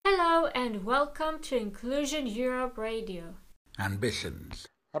and welcome to Inclusion Europe Radio. Ambitions.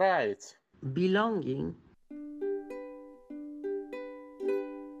 Rights. Belonging.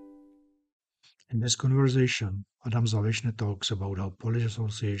 In this conversation, Adam Zavishny talks about how Polish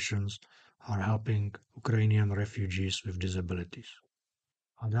associations are helping Ukrainian refugees with disabilities.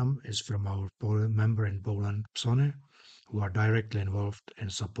 Adam is from our member in Poland, PSONY, who are directly involved in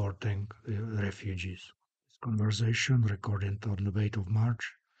supporting the refugees. This conversation, recorded on the 8th of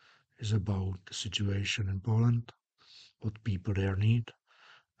March, is about the situation in Poland, what people there need,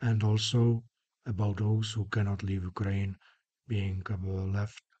 and also about those who cannot leave Ukraine being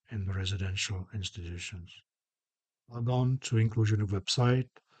left in residential institutions. Log on to Inclusion website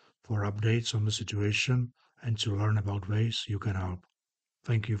for updates on the situation and to learn about ways you can help.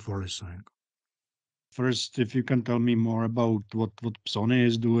 Thank you for listening. First, if you can tell me more about what PSONY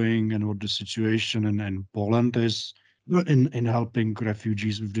is doing and what the situation in Poland is in helping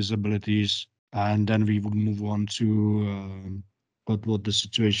refugees with disabilities, and then we would move on to what the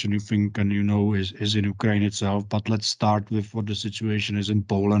situation you think and you know is in Ukraine itself. But let's start with what the situation is in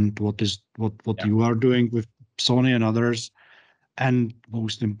Poland. What you are doing with PSONY and others, and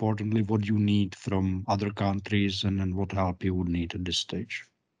most importantly, what you need from other countries and what help you would need at this stage.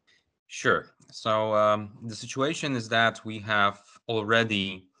 Sure. So the situation is that we have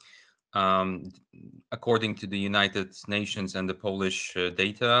already, according to the United Nations and the Polish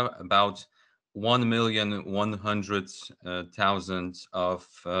data, about 1,100,000 of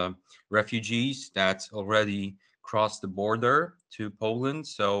refugees that already crossed the border to Poland.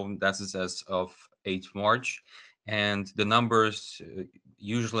 So that is as of 8th March. And the numbers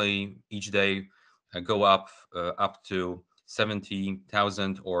usually each day go up to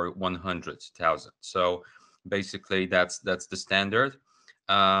 70,000 or 100,000. So basically that's the standard.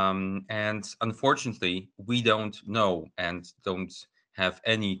 And unfortunately, we don't know and don't have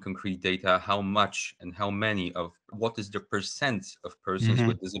any concrete data how much and how many of what is the percent of persons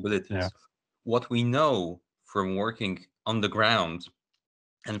with disabilities. Yeah. What we know from working on the ground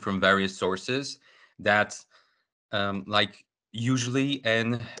and from various sources that like usually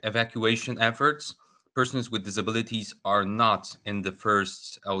in evacuation efforts, persons with disabilities are not in the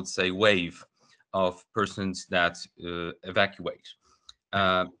first, I would say, wave of persons that evacuate.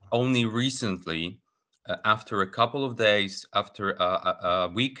 Only recently, after a couple of days, after a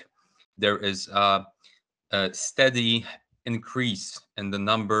week, there is a steady increase in the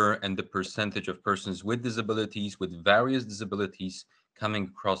number and the percentage of persons with disabilities, with various disabilities coming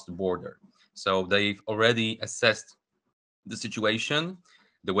across the border. So they've already assessed the situation.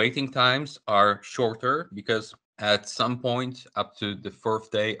 The waiting times are shorter because at some point, up to the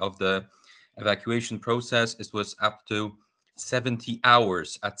fourth day of the evacuation process, it was up to 70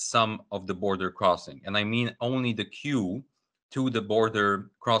 hours at some of the border crossing. And I mean only the queue to the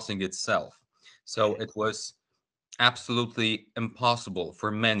border crossing itself. So it was absolutely impossible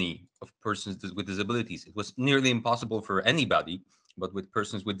for many of persons with disabilities. It was nearly impossible for anybody, but with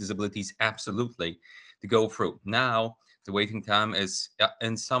persons with disabilities, absolutely, to go through. Now, the waiting time is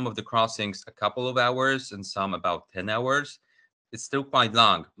in some of the crossings a couple of hours, and some about 10 hours. It's still quite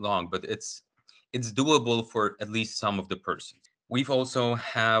long, but it's doable for at least some of the persons. We've also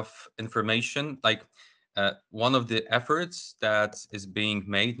have information like one of the efforts that is being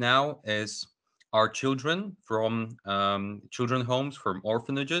made now is our children from children homes, from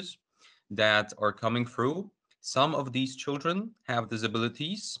orphanages that are coming through. Some of these children have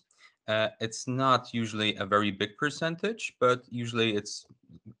disabilities. It's not usually a very big percentage, but usually it's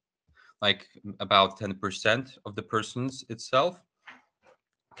like about 10% of the persons itself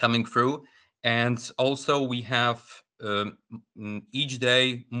coming through. And also we have each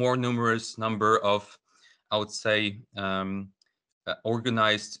day more numerous number of, I would say,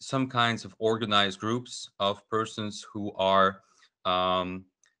 organized, some kinds of organized groups of persons who are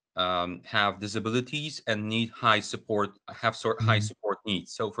have disabilities and need high support, high support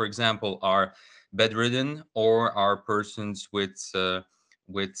needs. So, for example, are bedridden or are persons with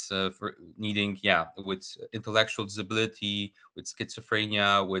for needing, with intellectual disability, with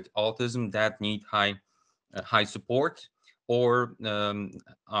schizophrenia, with autism that need high support, or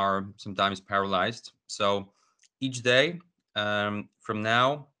are sometimes paralyzed. So each day from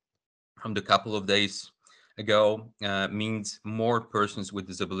now, from the couple of days ago, means more persons with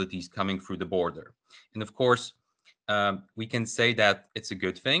disabilities coming through the border. And of course, we can say that it's a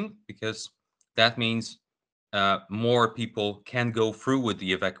good thing because that means more people can go through with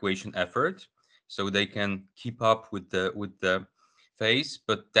the evacuation effort, so they can keep up with the phase.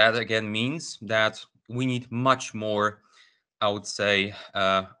 But that again means that we need much more, I would say,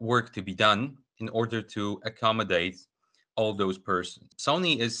 work to be done in order to accommodate all those persons.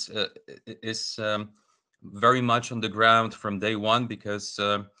 Sony is very much on the ground from day one because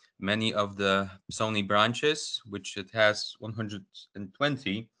many of the Sony branches, which it has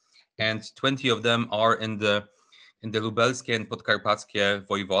 120, and 20 of them are in the Lubelskie and Podkarpackie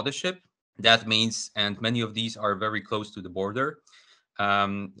voivodeship. That means, and many of these are very close to the border,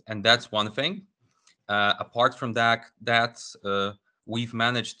 and that's one thing. Apart from that, we've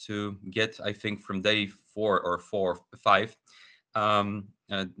managed to get, I think, from day 4 or 5,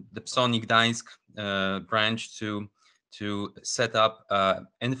 the Sony Gdańsk branch to set up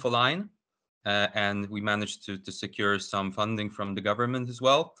Infoline, and we managed to secure some funding from the government as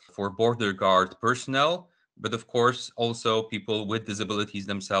well for border guard personnel. But of course, also people with disabilities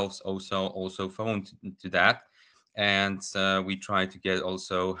themselves also phoned to that, and we try to get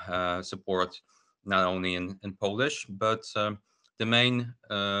also support not only in Polish, but the main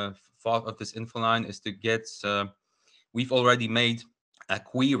thought of this Infoline is to get. We've already made a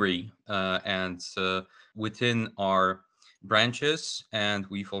query and within our branches, and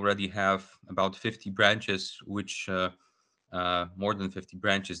we've already have about 50 branches, which more than 50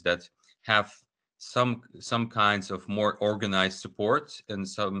 branches that have some kinds of more organized support, and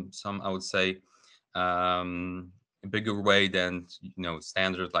some I would say a bigger way than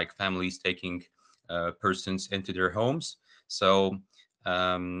standard, like families taking persons into their homes. So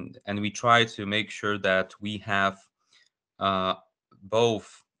and we try to make sure that we have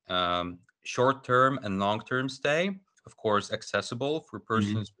both short-term and long-term stay, of course, accessible for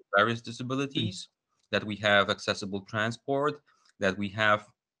persons with various disabilities, that we have accessible transport, that we have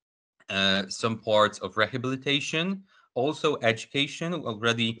some parts of rehabilitation, also education.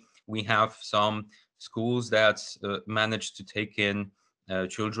 Already we have some schools that manage to take in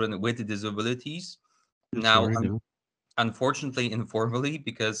children with disabilities. That's Now, very good. unfortunately, informally,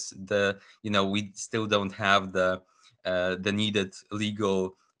 because we still don't have the needed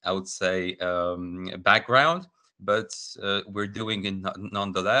legal, I would say, background, but we're doing it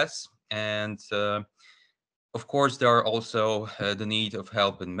nonetheless. And of course, there are also the need of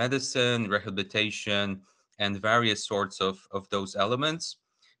help in medicine, rehabilitation, and various sorts of those elements.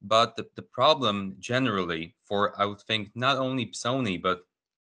 But the problem generally for, I would think, not only Sony, but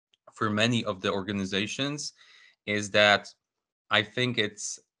for many of the organizations, is that I think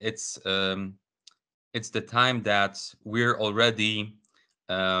it's the time that we're already,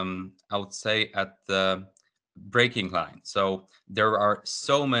 I would say, at the breaking line. So there are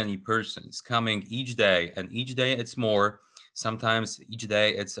so many persons coming each day, and each day it's more. Sometimes each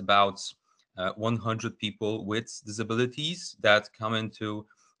day it's about 100 people with disabilities that come into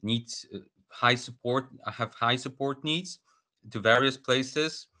need high support, have high support needs to various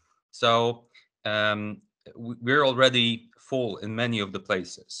places. So we're already full in many of the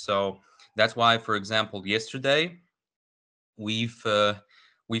places. So that's why, for example, yesterday we've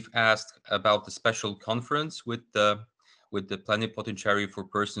asked about the special conference with the plenipotentiary for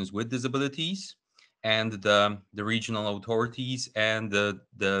persons with disabilities and the regional authorities and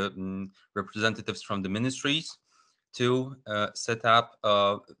the representatives from the ministries to set up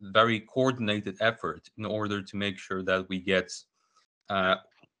a very coordinated effort in order to make sure that we get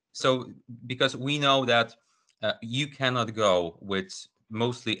so because we know that you cannot go with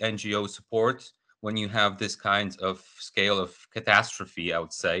mostly NGO support when you have this kind of scale of catastrophe, I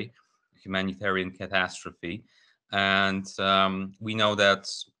would say, humanitarian catastrophe. And we know that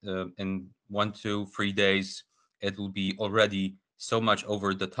in 1, 2, 3 days, it will be already so much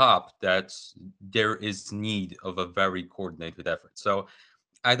over the top that there is need of a very coordinated effort. So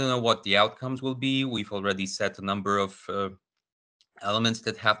I don't know what the outcomes will be. We've already set a number of elements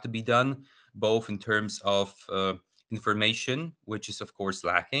that have to be done, both in terms of information, which is of course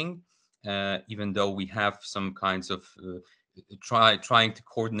lacking, even though we have some kinds of trying to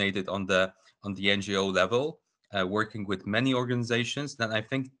coordinate it on the NGO level, working with many organizations. Then I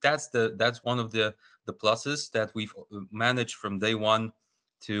think that's one of the pluses that we've managed from day one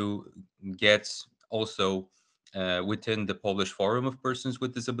to get also within the Polish Forum of Persons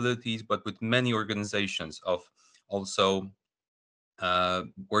with Disabilities, but with many organizations of also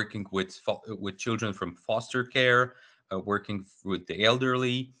working with children from foster care, working with the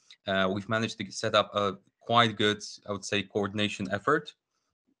elderly. We've managed to set up a quite good, I would say, coordination effort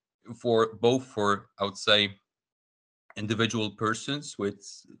for both for, I would say, individual persons with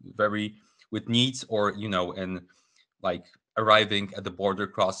needs, or and like arriving at the border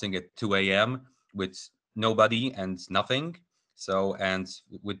crossing at 2 a.m. with nobody and nothing. So, and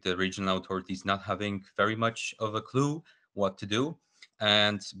with the regional authorities not having very much of a clue what to do,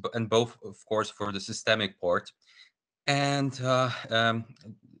 and both, of course, for the systemic part. And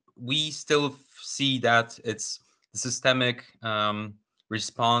we still see that it's the systemic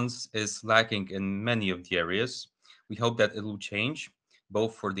response is lacking in many of the areas. We hope that it will change,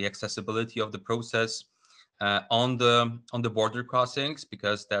 both for the accessibility of the process on the border crossings,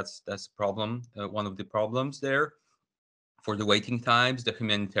 because that's a problem, one of the problems there, for the waiting times, the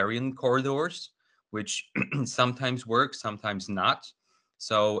humanitarian corridors, which sometimes work, sometimes not.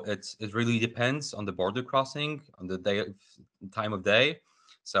 So it really depends on the border crossing, on the time of day.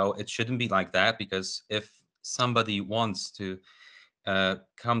 So it shouldn't be like that, because if somebody wants to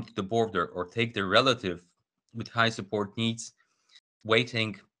come to the border or take their relative with high support needs,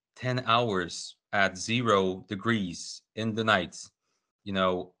 waiting 10 hours at 0 degrees in the night, in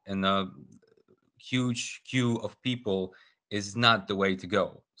a huge queue of people, is not the way to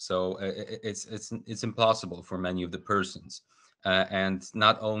go. So it's impossible for many of the persons, and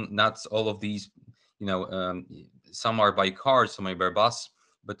not all of these, some are by car, some are by bus,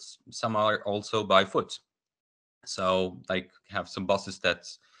 but some are also by foot. So like have some buses that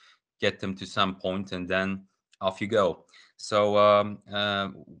get them to some point, and then off you go. So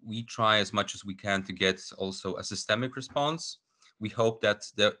we try as much as we can to get also a systemic response. We hope that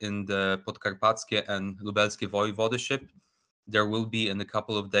in the Podkarpackie and Lubelskie Voivodeship, there will be in a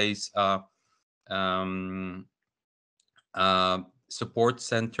couple of days um, support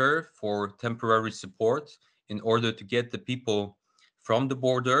center for temporary support, in order to get the people from the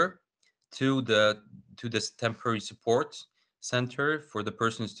border to this temporary support center, for the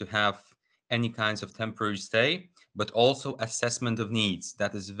persons to have any kinds of temporary stay, but also assessment of needs.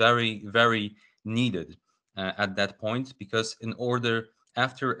 That is very, very needed at that point, because in order,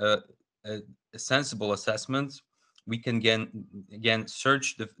 after a sensible assessment, we can again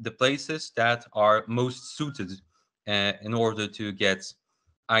search the places that are most suited in order to get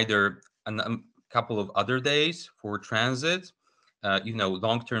either a couple of other days for transit,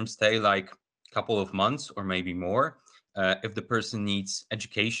 long-term stay, like a couple of months or maybe more. If the person needs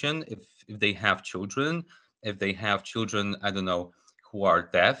education, if they have children, I don't know, who are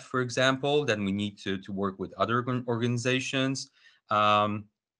deaf, for example, then we need to work with other organizations. Um,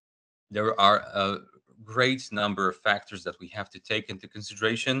 there are a great number of factors that we have to take into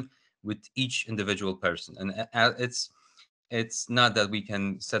consideration with each individual person, and it's not that we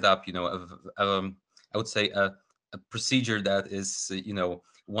can set up, I would say a procedure that is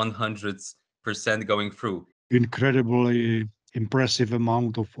 100% going through. Incredibly impressive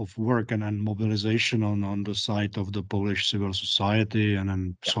amount of work and mobilization on the side of the Polish civil society and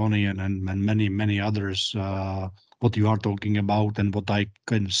Yeah. Sony and many others. What you are talking about and what I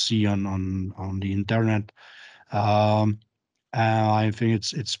can see on the internet. Um, I think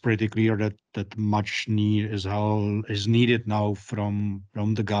it's pretty clear that much need is needed now from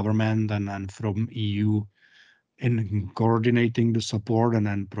the government and from EU in coordinating the support and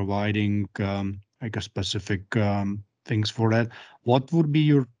then providing like a specific things for that. What would be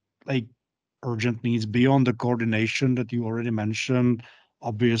your like urgent needs beyond the coordination that you already mentioned?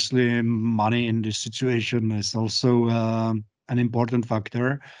 Obviously, money in this situation is also an important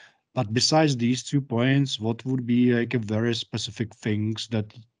factor. But besides these 2 points, what would be like a very specific things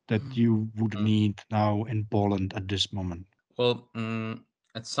that you would Mm. need now in Poland at this moment? Well,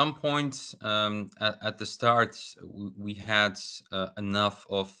 at some point at the start, we had enough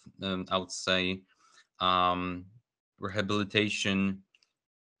of, I would say, um, rehabilitation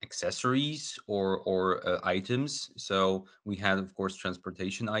accessories or items. So we had, of course,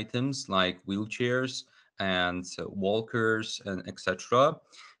 transportation items like wheelchairs and walkers and etc.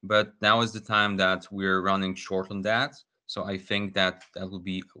 But now is the time that we're running short on that. So I think that that will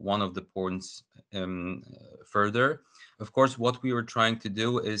be one of the points further. Of course, what we were trying to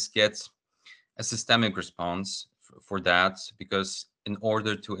do is get a systemic response for that, because in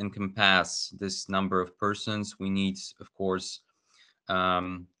order to encompass this number of persons, we need, of course,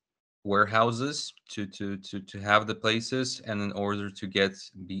 um, warehouses to have the places, and in order to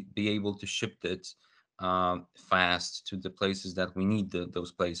be able to ship it fast to the places that we need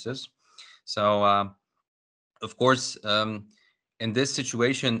those places. So of course, in this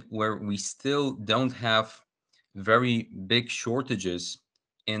situation where we still don't have very big shortages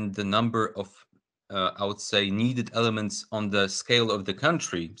in the number of, I would say, needed elements on the scale of the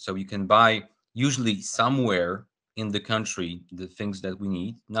country. So you can buy usually somewhere in the country the things that we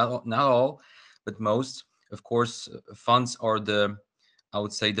need. Not all, but most. Of course, funds are I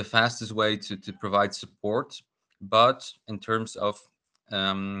would say, the fastest way to provide support. But in terms of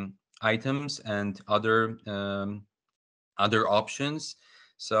items and other options.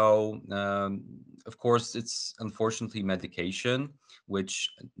 So, of course, it's unfortunately medication, which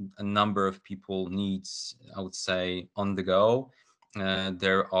a number of people needs, I would say, on the go.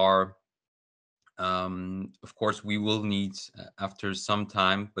 There are Of course, we will need after some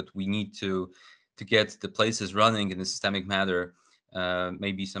time, but we need to get the places running in a systemic manner.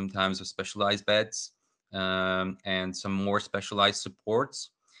 Maybe sometimes of specialized beds and some more specialized supports.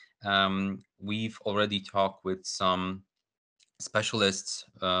 We've already talked with some specialists,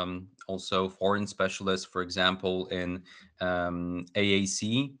 also foreign specialists, for example, in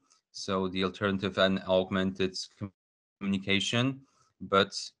AAC, so the alternative and augmented communication.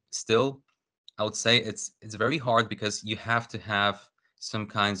 But still, I would say it's very hard because you have to have some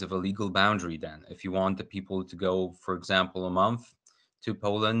kinds of a legal boundary then. If you want the people to go, for example, a month to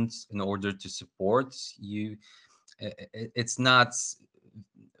Poland in order to support you, it's not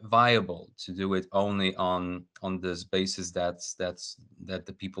viable to do it only on this basis that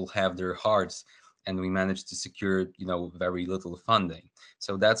the people have their hearts and we manage to secure very little funding.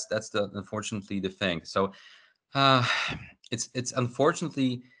 So that's the unfortunately the thing. So uh it's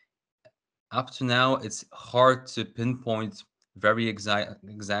unfortunately up to now it's hard to pinpoint very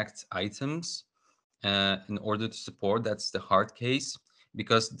exact items in order to support. That's the hard case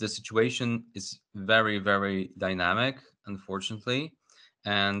because the situation is very, very dynamic, unfortunately.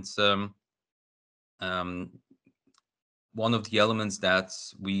 And um, one of the elements that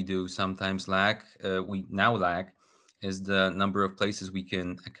we do sometimes lack, we now lack, is the number of places we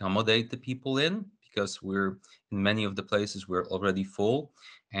can accommodate the people in, because we're in many of the places we're already full,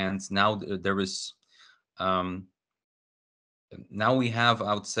 and now there is um, now we have,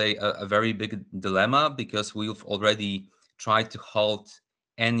 I would say, a very big dilemma because we've already tried to halt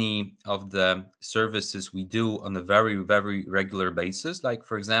any of the services we do on a very, very regular basis. Like,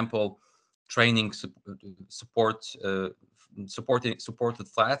 for example, training supported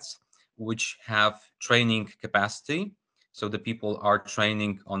flats, which have training capacity. So the people are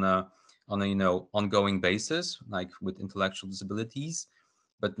training on a ongoing basis, like with intellectual disabilities.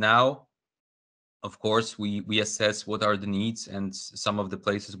 But now, of course, we assess what are the needs, and some of the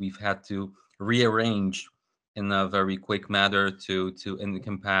places we've had to rearrange in a very quick manner to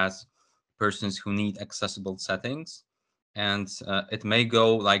encompass persons who need accessible settings. And it may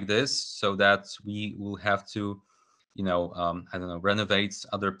go like this, so that we will have to I don't know, renovate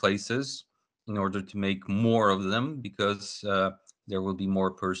other places in order to make more of them, because there will be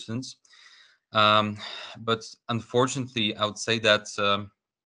more persons. um, but unfortunately, I would say that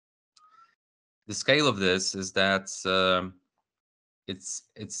the scale of this is that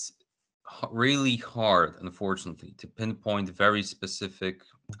it's really hard, unfortunately, to pinpoint very specific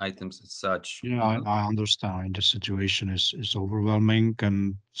items as such. Yeah, I understand the situation is overwhelming.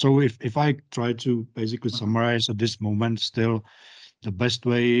 And so if I try to basically summarize at this moment, still the best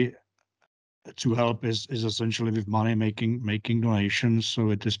way to help is essentially with money, making donations.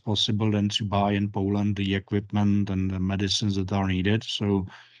 So it is possible then to buy in Poland the equipment and the medicines that are needed. So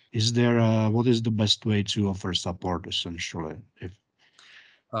is there what is the best way to offer support essentially? If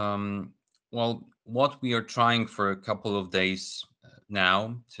Um, well, what we are trying for a couple of days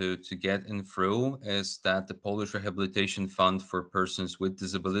now to get in through is that the Polish Rehabilitation Fund for Persons with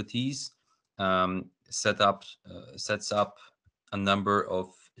Disabilities sets up a number of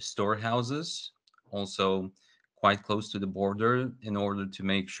storehouses, also quite close to the border, in order to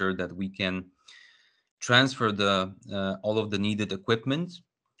make sure that we can transfer the all of the needed equipment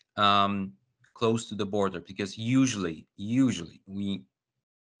um, close to the border, because usually we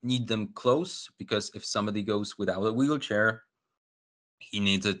need them close, because if somebody goes without a wheelchair, he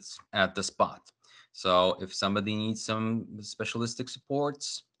needs it at the spot. So if somebody needs some specialistic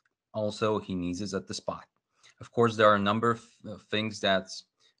supports, also he needs it at the spot. Of course, there are a number of things that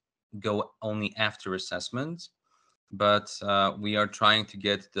go only after assessment, but we are trying to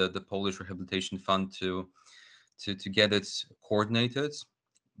get the Polish Rehabilitation Fund to get it coordinated.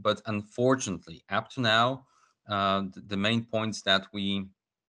 But unfortunately, up to now, the main points that we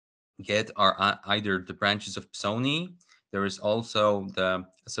get are either the branches of PSONI. There is also the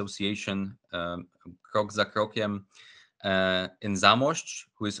association Krok za Krokiem in Zamość,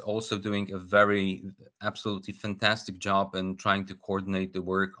 who is also doing a very absolutely fantastic job in trying to coordinate the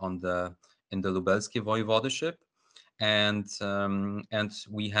work in the Lubelskie Voivodeship. And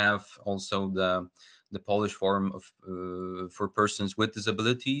we have also the Polish Forum for Persons with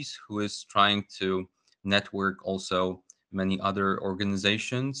Disabilities, who is trying to network also many other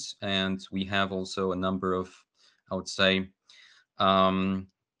organizations. And we have also a number of, I would say,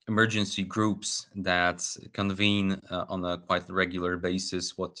 emergency groups that convene on a quite regular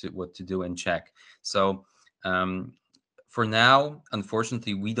basis what to do and check. So for now,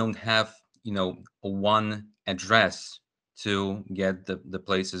 unfortunately, we don't have a one address to get the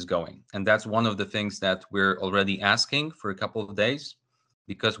places going, and that's one of the things that we're already asking for a couple of days,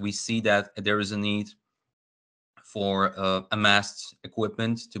 because we see that there is a need for amassed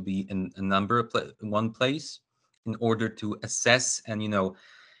equipment to be in a number of one place in order to assess and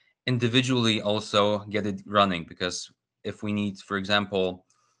individually also get it running. Because if we need, for example,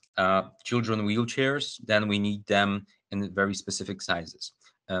 children wheelchairs, then we need them in very specific sizes.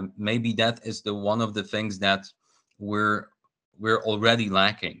 Maybe that is the one of the things that we're already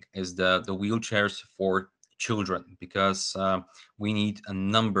lacking, is the wheelchairs for children, because we need a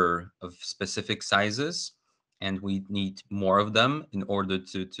number of specific sizes, and we need more of them in order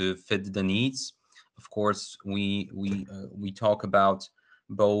to fit the needs. Of course, we talk about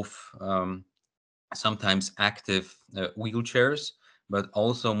both sometimes active wheelchairs, but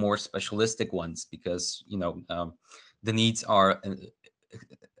also more specialistic ones, because the needs are, Yeah,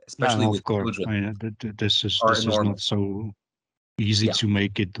 especially of with course. children, This is are not enormous. so easy Yeah, to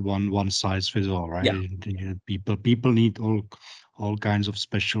make it one size fits all, right? yeah, People need all kinds of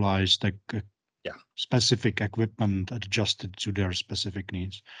specialized, yeah. specific equipment adjusted to their specific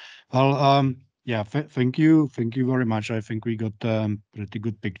needs. Well, yeah, thank you very much. I think we got pretty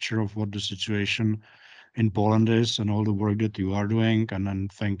good picture of what the situation in Poland is and all the work that you are doing. And then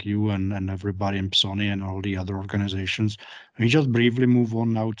thank you and everybody in Psoni and all the other organizations. We just briefly move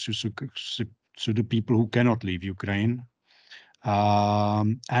on now to the people who cannot leave Ukraine.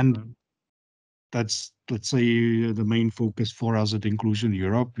 And that's, let's say, the main focus for us at Inclusion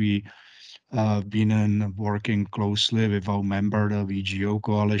Europe. We been working closely with our member, the VGO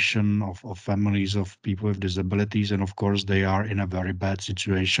coalition of families of people with disabilities. And of course, they are in a very bad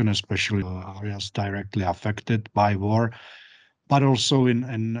situation, especially areas directly affected by war, but also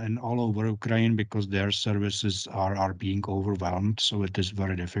in all over Ukraine, because their services are being overwhelmed. So it is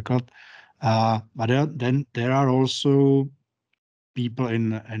very difficult. Then there are also people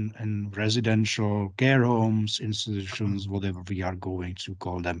in residential care homes, institutions, whatever we are going to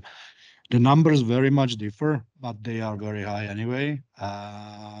call them. The numbers very much differ, but they are very high anyway.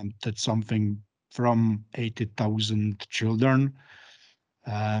 That's something from 80,000 children,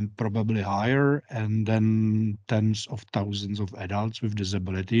 probably higher, and then tens of thousands of adults with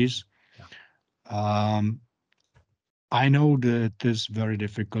disabilities. Yeah. I know that it is very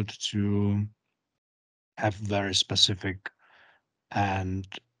difficult to have very specific and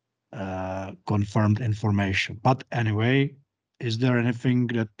confirmed information. But anyway, is there anything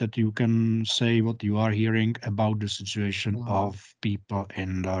that you can say what you are hearing about the situation of people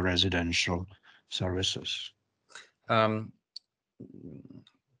in the residential services? Um,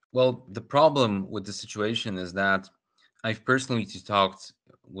 well, the problem with the situation is that I've personally talked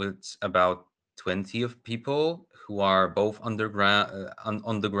with about 20 of people who are both underground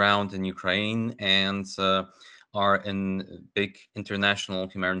on the ground in Ukraine, and are in big international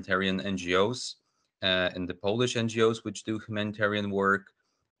humanitarian NGOs, and the Polish NGOs which do humanitarian work,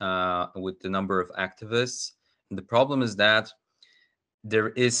 with the number of activists. And the problem is that there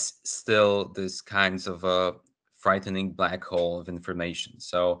is still this kinds of a frightening black hole of information.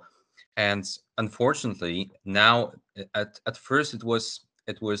 So, and unfortunately, now at first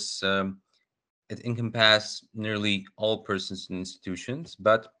it encompassed nearly all persons and institutions,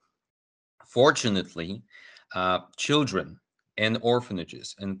 but fortunately, children in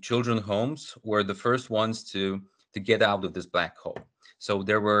orphanages and children homes were the first ones to get out of this black hole. So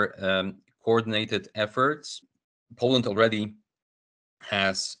there were coordinated efforts. Poland already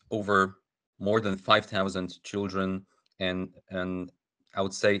has over more than 5,000 children, and I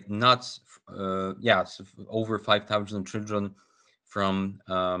would say not over 5,000 children from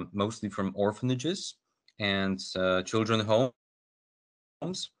mostly from orphanages and children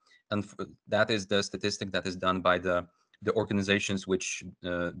homes. And that is the statistic that is done by the organizations which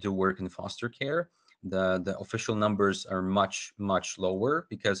do work in foster care. The official numbers are much lower,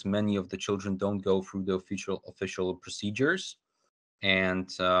 because many of the children don't go through the official procedures. And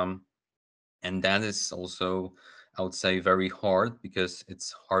um, and that is also, I would say, very hard, because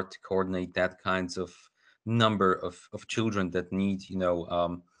it's hard to coordinate that kinds of number of children that need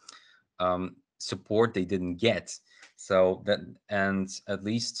support they didn't get. So that, and at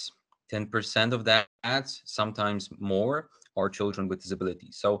least 10% of that, sometimes more, are children with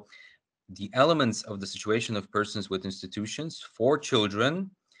disabilities. So the elements of the situation of persons with institutions for children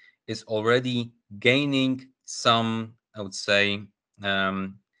is already gaining some, I would say,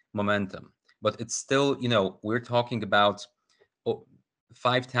 um, momentum. But it's still, we're talking about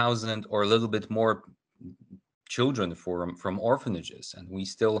 5,000 or a little bit more children from orphanages, and we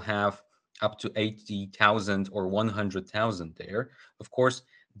still have up to 80,000 or 100,000 there. Of course,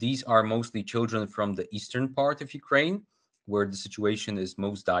 these are mostly children from the eastern part of Ukraine, where the situation is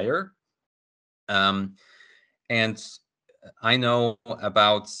most dire. Um, and I know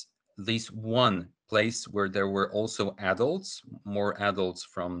about at least one place where there were also adults, more adults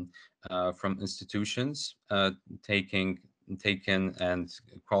from institutions taking taken and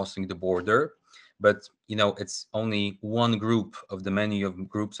crossing the border. But it's only one group of the many of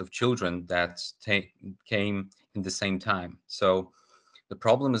groups of children that came in the same time. So the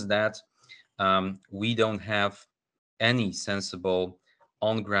problem is that we don't have any sensible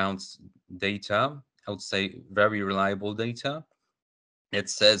on-ground data. I would say very reliable data. It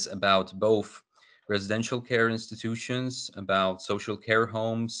says about both residential care institutions, about social care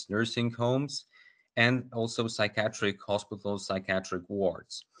homes, nursing homes, and also psychiatric hospitals, psychiatric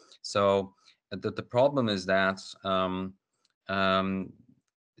wards. So the problem is that um,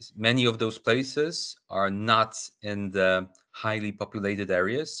 many of those places are not in the highly populated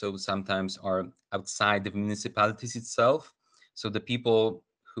areas, so sometimes are outside the municipalities itself. So the people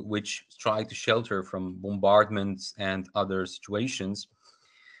which try to shelter from bombardments and other situations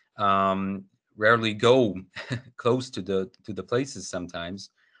um, rarely go close to the places sometimes.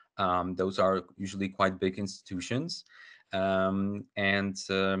 Those are usually quite big institutions, um, and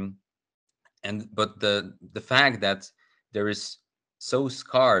um, but the fact that there is so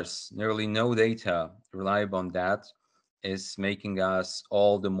scarce, nearly no data reliable on that, is making us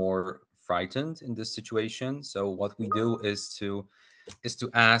all the more frightened in this situation. So what we do is to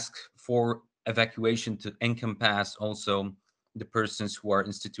ask for evacuation to encompass also the persons who are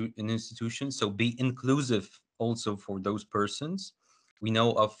in institutions. So be inclusive also for those persons. We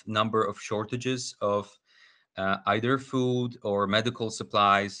know of number of shortages of either food or medical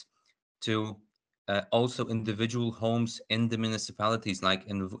supplies to also individual homes in the municipalities like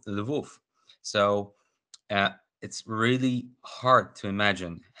in Lvov. So uh, it's really hard to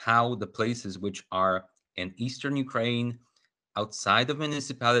imagine how the places which are in eastern Ukraine outside of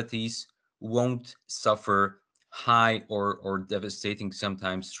municipalities won't suffer high or devastating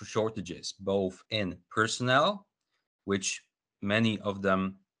sometimes shortages, both in personnel, which many of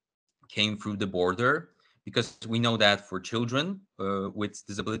them came through the border, because we know that for children with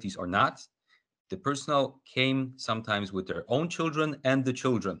disabilities or not, the personnel came sometimes with their own children and the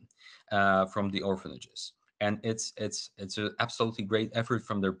children from the orphanages, and it's an absolutely great effort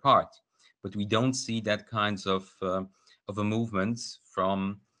from their part. But we don't see that kinds of a movement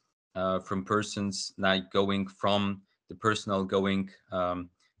from persons like going from the personnel going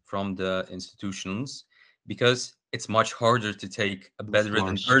from the institutions, because it's much harder to take a Of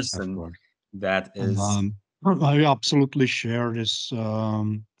bedridden course, of person course. that is. I absolutely share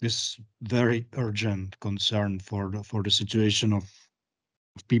this very urgent concern for the situation of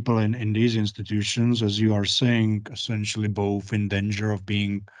people in these institutions, as you are saying, essentially both in danger of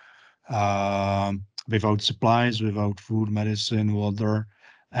being without supplies, without food, medicine, water,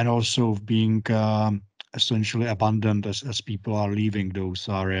 and also of being essentially abandoned as people are leaving those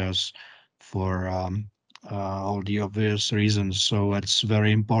areas for all the obvious reasons. So it's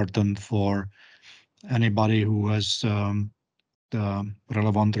very important for anybody who has the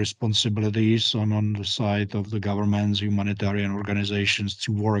relevant responsibilities on the side of the governments, humanitarian organizations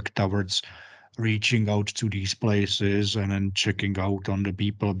to work towards reaching out to these places and then checking out on the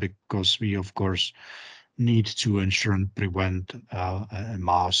people, because we of course need to ensure and prevent a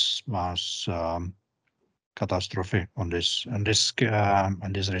mass catastrophe on this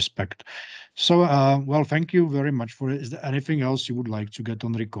respect. So, well, thank you very much for it. Is there anything else you would like to get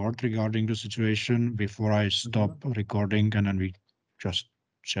on record regarding the situation before I stop recording and then we just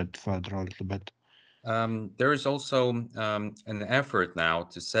chat further a little bit? There is also an effort now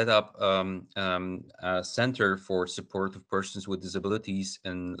to set up a center for support of persons with disabilities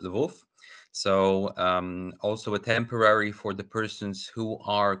in Lvov. So also a temporary for the persons who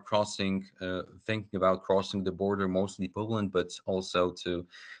are crossing, thinking about crossing the border, mostly Poland, but also to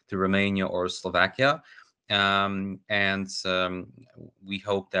Romania or Slovakia. And we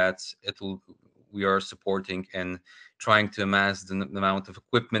hope that it'll. We are supporting and trying to amass the amount of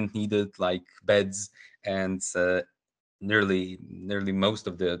equipment needed, like beds and nearly most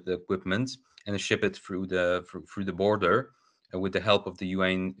of the equipment, and ship it through the border with the help of the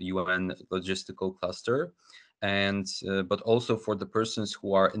UN logistical cluster, and but also for the persons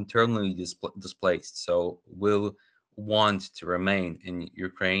who are internally displaced, so will want to remain in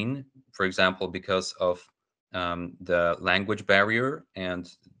Ukraine, for example, because of the language barrier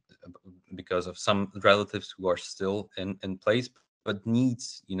and because of some relatives who are still in place but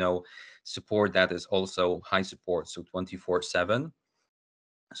needs support that is also high support, so 24/7.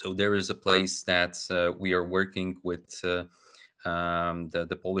 So there is a place that we are working with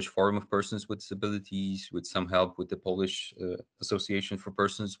the Polish Forum of Persons with Disabilities, with some help with the Polish Association for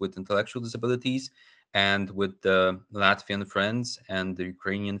Persons with Intellectual Disabilities, and with the Latvian friends and the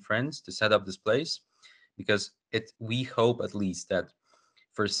Ukrainian friends to set up this place, because we hope at least that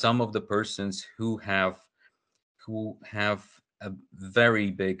for some of the persons who have a very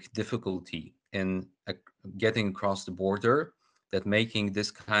big difficulty in getting across the border, that making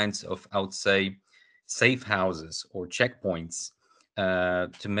this kinds of, I would say, safe houses or checkpoints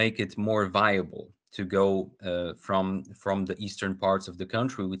to make it more viable to go from the eastern parts of the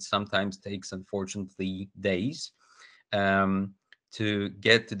country, which sometimes takes, unfortunately, days, to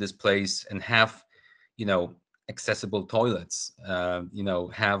get to this place and have, accessible toilets,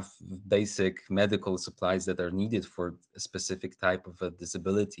 have basic medical supplies that are needed for a specific type of a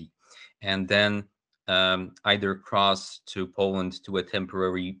disability, and then either cross to Poland to a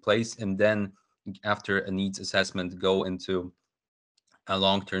temporary place, and then after a needs assessment go into a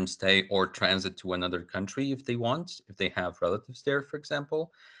long-term stay or transit to another country if they want, if they have relatives there, for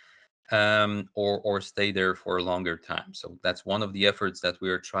example, or stay there for a longer time. So that's one of the efforts that we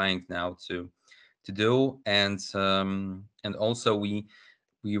are trying now to do, and also we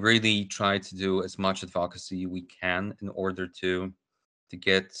really try to do as much advocacy we can in order to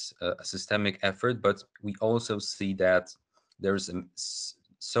get a systemic effort. But we also see that there's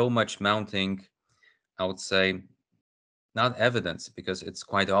so much mounting, I would say, not evidence because it's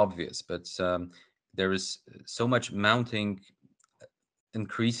quite obvious, but there is so much mounting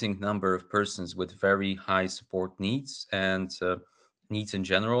increasing number of persons with very high support needs and needs in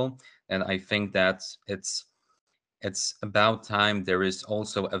general. And I think that it's about time there is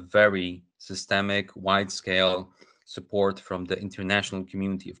also a very systemic, wide scale support from the international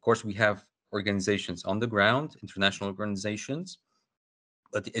community. Of course, we have organizations on the ground, international organizations,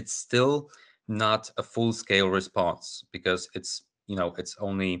 but it's still not a full scale response because it's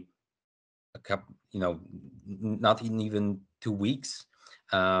only a couple, not even 2 weeks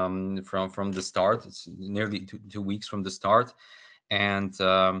from the start. It's nearly 2 weeks from the start, and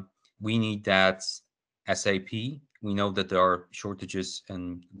we need that SAP. We know that there are shortages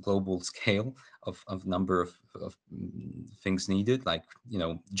in global scale of number of things needed, like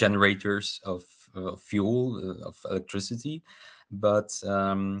generators of fuel, of electricity, but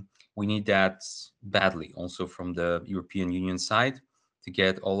we need that badly also from the European Union side to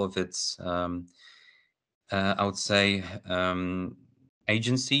get all of its, I would say,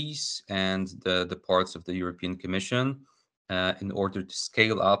 agencies and the parts of the European Commission in order to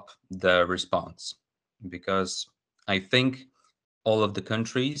scale up the response. Because I think all of the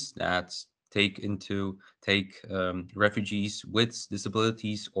countries that take refugees with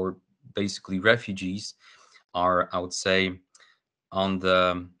disabilities, or basically refugees, are, I would say, on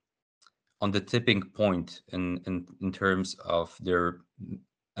the tipping point in terms of their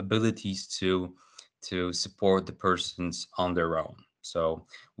abilities to support the persons on their own. So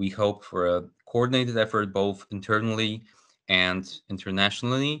we hope for a coordinated effort both internally and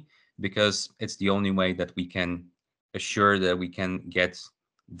internationally, because it's the only way that we can assure that we can get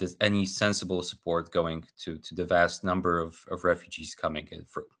any sensible support going to the vast number of refugees coming in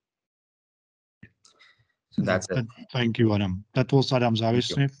through. So that's it. Thank you, Adam. That was Adam Thank you.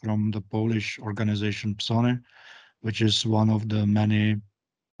 Závislý from the Polish organization PSONE, which is one of the many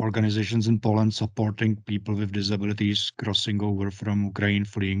organizations in Poland supporting people with disabilities crossing over from Ukraine,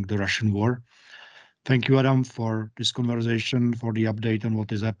 fleeing the Russian war. Thank you, Adam, for this conversation, for the update on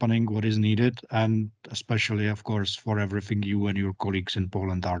what is happening, what is needed, and especially, of course, for everything you and your colleagues in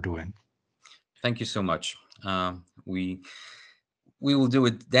Poland are doing. Thank you so much. We will do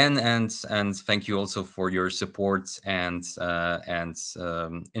it then, and thank you also for your support and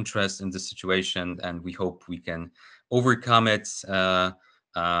interest in the situation, and we hope we can overcome it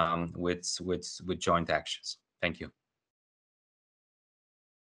with joint actions. Thank you.